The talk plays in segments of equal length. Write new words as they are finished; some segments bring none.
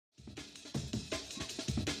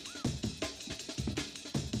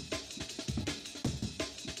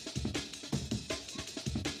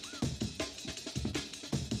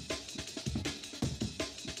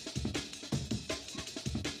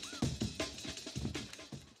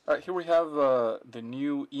Alright, here we have the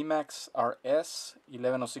new EMAX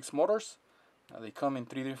RS1106 motors. They come in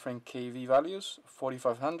three different KV values: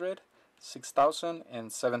 4500, 6000,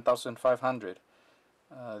 and 7500.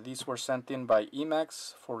 These were sent in by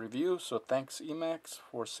EMAX for review, so thanks EMAX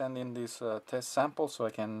for sending these test samples so I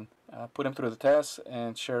can put them through the test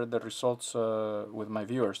and share the results with my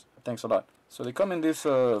viewers. Thanks a lot. So they come in this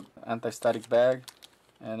anti-static bag,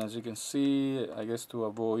 and as you can see, I guess to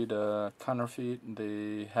avoid counterfeit,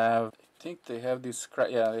 they have, I think they have this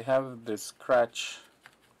they have this scratch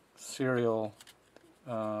serial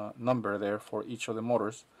number there for each of the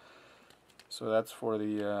motors. So that's for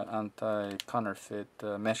the anti-counterfeit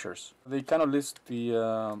measures. They kind of list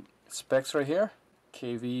the specs right here: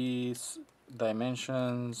 KVs,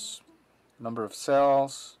 dimensions, number of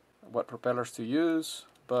cells, what propellers to use.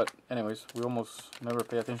 But anyways, we almost never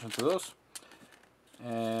pay attention to those.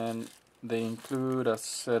 And they include a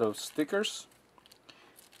set of stickers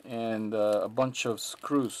and a bunch of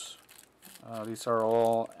screws. These are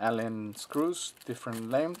all Allen screws, different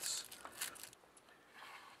lengths.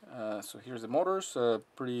 So here's the motors,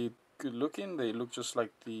 pretty good looking. They look just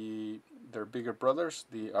like their bigger brothers,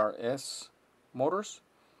 the RS motors.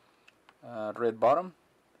 Red bottom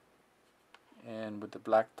and with the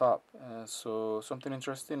black top. So something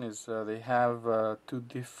interesting is they have two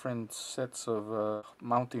different sets of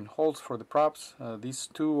mounting holes for the props. These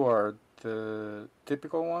two are the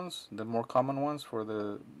typical ones, the more common ones for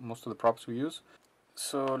most of the props we use.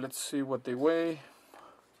 So let's see what they weigh.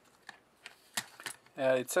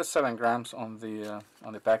 It says 7 grams on the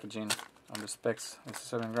packaging, on the specs. It's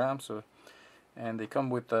 7 grams. So, and they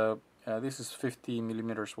come with this is 50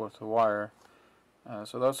 millimeters worth of wire.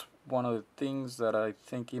 So that's one of the things that I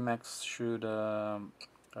think EMAX should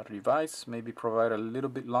revise. Maybe provide a little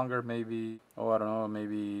bit longer, maybe, oh, I don't know,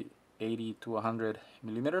 maybe 80 to 100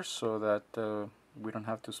 millimeters, so that we don't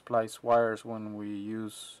have to splice wires when we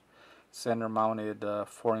use center-mounted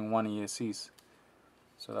 4-in-1 ESCs.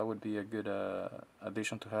 So that would be a good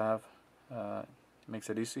addition to have.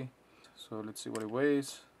 Makes it easy. So let's see what it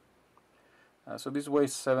weighs. So this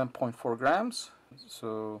weighs 7.4 grams.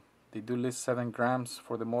 So they do list 7 grams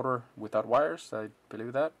for the motor without wires. I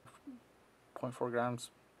believe that. 0.4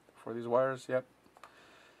 grams for these wires. Yep.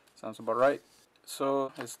 Sounds about right.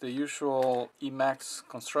 So it's the usual EMAX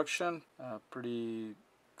construction. Pretty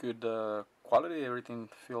good quality. Everything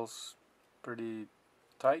feels pretty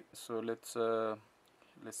tight. So let's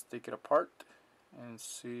take it apart and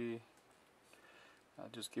see. I'll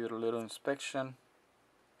just give it a little inspection.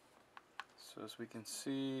 So as we can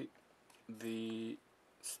see, the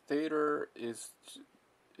stator is,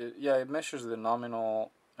 it measures the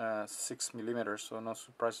nominal 6 millimeters, so no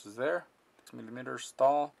surprises there. 6 millimeters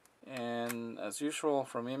tall, and as usual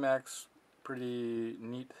from EMAX, pretty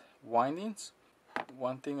neat windings.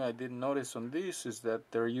 One thing I did notice on this is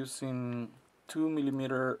that they're using 2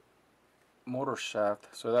 millimeter motor shaft,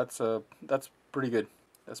 so that's pretty good.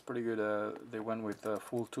 That's pretty good. They went with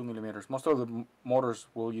full 2 millimeters. Most of the motors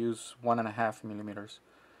will use 1.5 millimeters.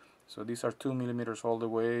 So these are 2 millimeters all the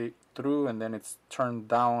way through, and then it's turned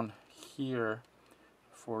down here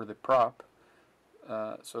for the prop.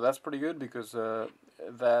 So that's pretty good because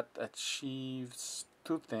that achieves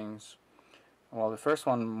two things. Well, the first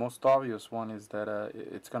one, most obvious one, is that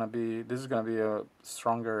this is gonna be a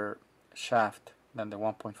stronger shaft than the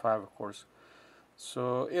 1.5, of course.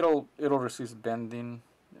 So it'll resist bending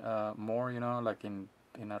more, you know, like in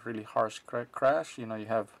a really harsh crash. You know, you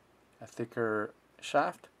have a thicker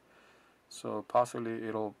shaft, so possibly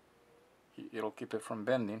it'll keep it from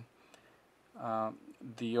bending.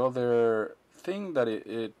 The other thing that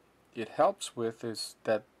it helps with is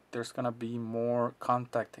that there's gonna be more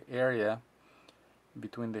contact area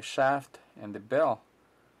between the shaft and the bell,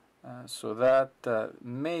 so that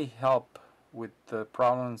may help with the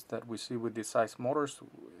problems that we see with these size motors,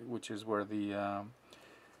 which is where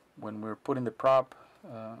when we're putting the prop,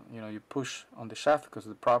 you know, you push on the shaft because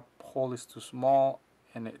the prop hole is too small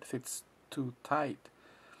and it fits too tight.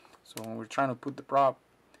 So when we're trying to put the prop,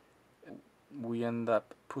 we end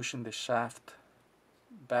up pushing the shaft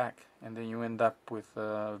back, and then you end up with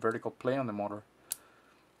vertical play on the motor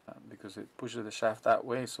because it pushes the shaft that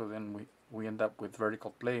way. So then we end up with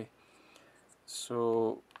vertical play.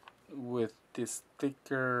 So with this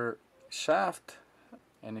thicker shaft,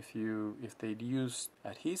 and if they use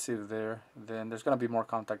adhesive there, then there's gonna be more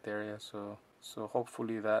contact area. So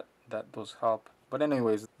hopefully that does help. But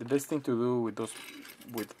anyways, the best thing to do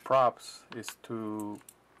with props is to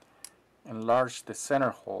enlarge the center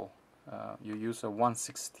hole. You use a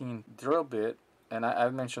 1/16 drill bit, and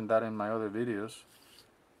I've mentioned that in my other videos.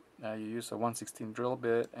 You use a 1/16 drill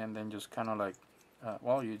bit and then just kind of like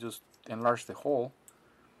well, you just enlarge the hole,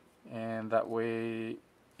 and that way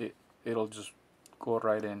it'll just go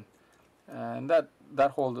right in. And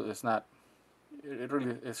that hole is not,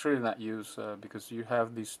 it's really not used, because you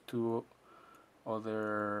have these two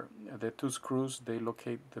other, the two screws, they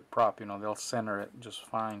locate the prop, you know, they'll center it just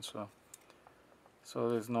fine, so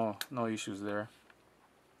there's no issues there.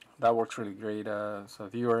 That works really great. So a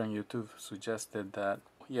viewer on YouTube suggested that.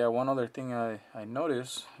 Yeah, one other thing I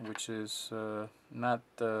noticed, which is not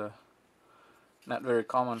very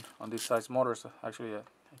common on these size motors. Actually, I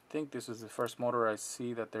think this is the first motor I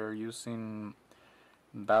see that they're using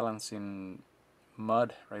balancing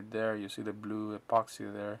mud right there. You see the blue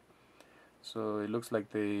epoxy there. So it looks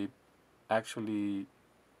like they actually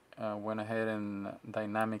went ahead and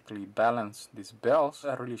dynamically balanced these bells.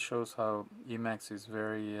 That really shows how EMAX is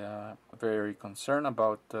very concerned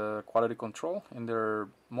about quality control in their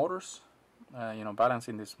motors. You know,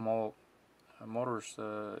 balancing these small motors,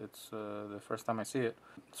 it's the first time I see it.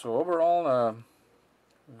 So overall,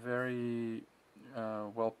 very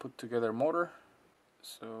well put together motor.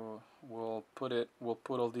 So we'll put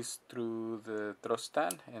all these through the thrust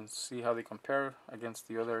stand and see how they compare against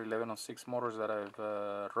the other 1106 motors that I've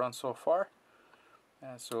run so far.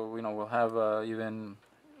 So you know, we'll have even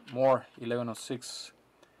more 1106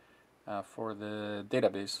 for the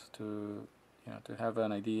database to have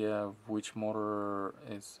an idea of which motor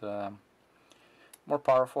is more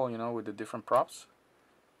powerful, you know, with the different props,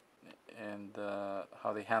 and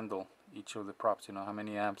how they handle each of the props, you know, how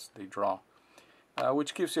many amps they draw.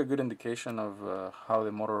 Which gives you a good indication of how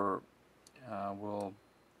the motor will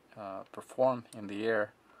perform in the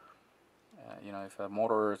air. You know, if a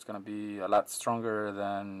motor is going to be a lot stronger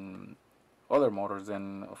than other motors,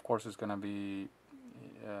 then of course it's going to be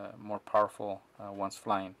more powerful once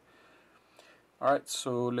flying. Alright,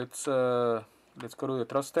 so let's go to the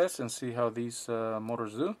thrust test and see how these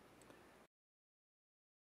motors do.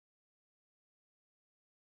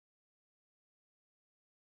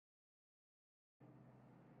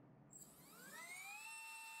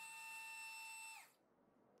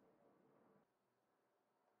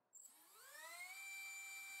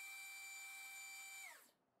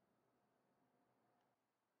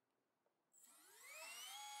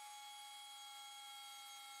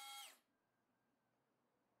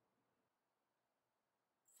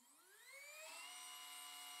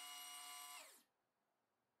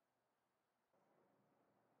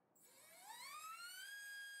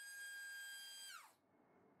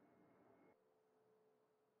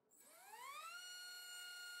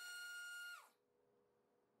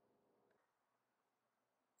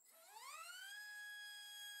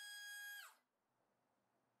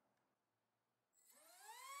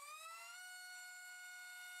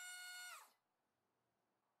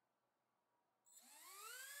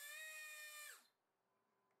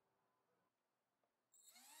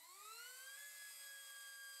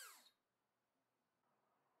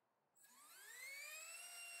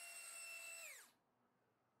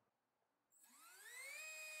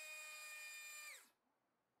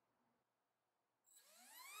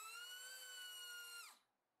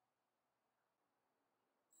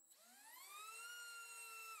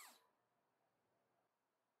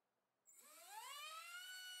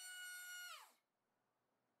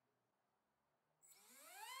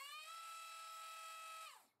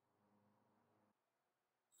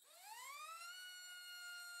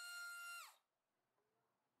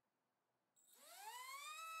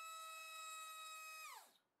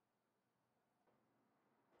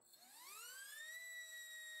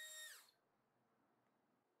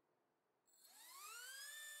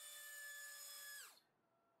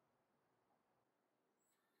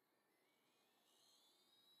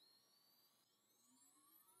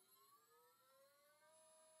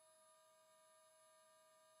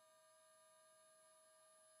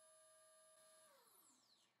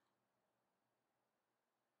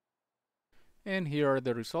 And here are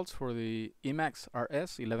the results for the EMAX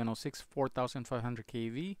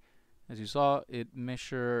RS1106-4500KV. As you saw, it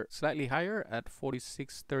measured slightly higher at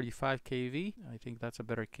 4635 kV. I think that's a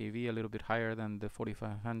better kV, a little bit higher than the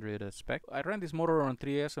 4500 spec. I ran this motor on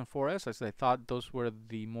 3S and 4S as I thought those were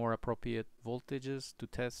the more appropriate voltages to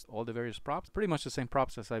test all the various props. Pretty much the same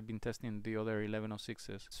props as I've been testing the other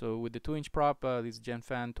 1106s. So with the 2-inch prop, this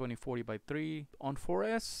GenFan 2040x3 on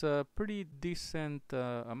 4S, pretty decent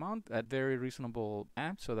amount at very reasonable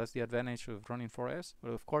amps. So that's the advantage of running 4S.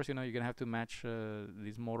 But of course, you know, you're gonna have to match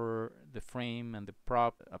this motor the frame and the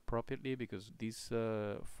prop appropriately, because these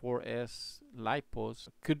 4S lipos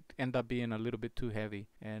could end up being a little bit too heavy.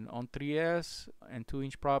 And on 3S and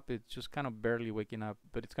 2-inch prop, it's just kind of barely waking up,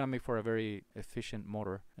 but it's gonna make for a very efficient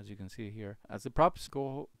motor, as you can see here. As the props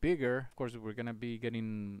go bigger, of course, we're gonna be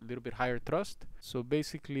getting a little bit higher thrust. So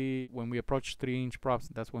basically, when we approach 3-inch props,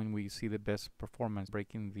 that's when we see the best performance,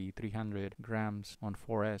 breaking the 300 grams on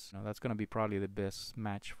 4S. Now, that's gonna be probably the best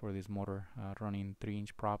match for this motor, running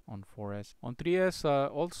 3-inch prop on 4S. On 3S,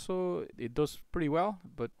 also it does pretty well,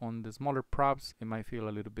 but on the smaller props, it might feel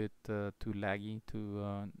a little bit too laggy,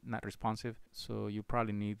 too not responsive. So you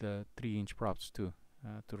probably need 3-inch props too.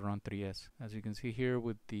 To run 3S. As you can see here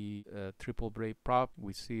with the triple braid prop,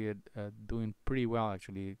 we see it doing pretty well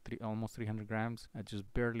actually, almost 300 grams,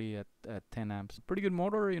 just barely at 10 amps. Pretty good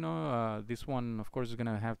motor, you know. This one of course is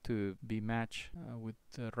gonna have to be matched with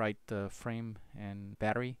the right frame and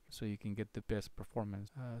battery, so you can get the best performance.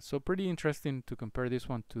 So pretty interesting to compare this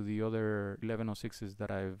one to the other 1106s that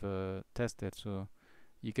I've tested. So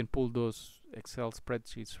you can pull those Excel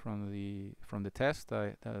spreadsheets from the test.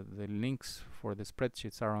 The links for the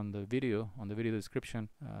spreadsheets are on the video description.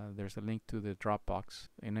 There's a link to the Dropbox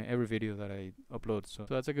in every video that I upload. So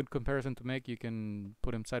that's a good comparison to make. You can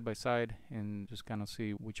put them side by side and just kind of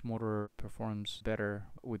see which motor performs better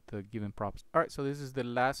with the given props. All right, so this is the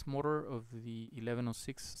last motor of the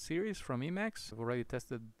 1106 series from EMAX. I've already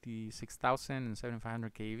tested the 6000 and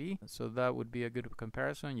 7500 kV, so that would be a good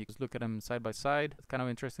comparison. You just look at them side by side. It's kind of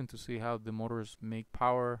interesting to see how the motors make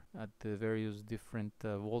power at the various different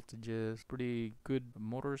voltages. Pretty good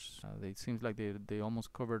motors. It seems like they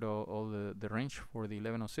almost covered all the range for the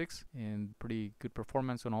 1106, and pretty good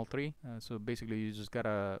performance on all three. So basically you just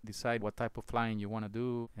gotta decide what type of flying you want to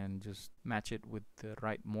do and just match it with the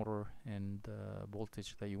right motor and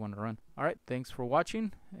voltage that you want to run. Alright, thanks for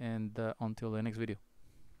watching, and until the next video.